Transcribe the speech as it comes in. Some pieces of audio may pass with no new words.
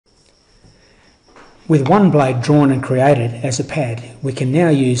with one blade drawn and created as a pad, we can now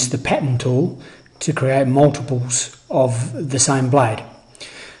use the pattern tool to create multiples of the same blade.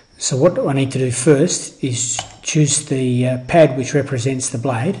 So what I need to do first is choose the pad which represents the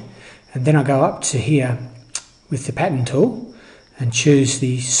blade, and then I go up to here with the pattern tool and choose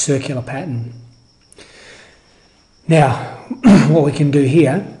the circular pattern. Now what we can do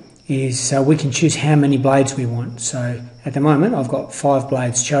here is we can choose how many blades we want. So at the moment I've got 5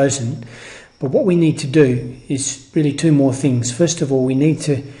 blades chosen, but what we need to do is really 2 more things. First of all, we need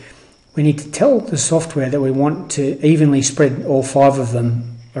to tell the software that we want to evenly spread all 5 of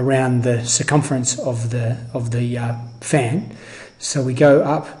them around the circumference of the fan. So we go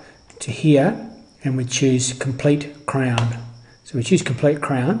up to here and we choose complete crown. So we choose complete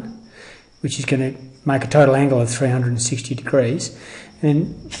crown, which is going to make a total angle of 360 degrees. And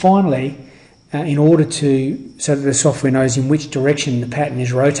then finally, in order so that the software knows in which direction the pattern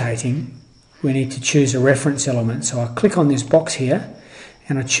is rotating, we need to choose a reference element. So I click on this box here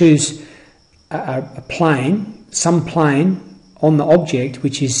and I choose a plane, some plane on the object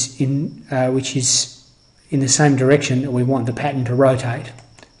which is in the same direction that we want the pattern to rotate.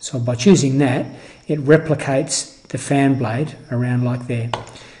 So by choosing that, it replicates the fan blade around like there.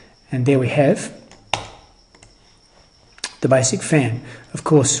 And there we have the basic fan. Of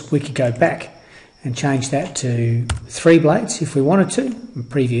course, we could go back and change that to 3 blades if we wanted to, and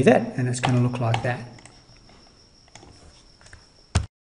preview that, and it's going to look like that.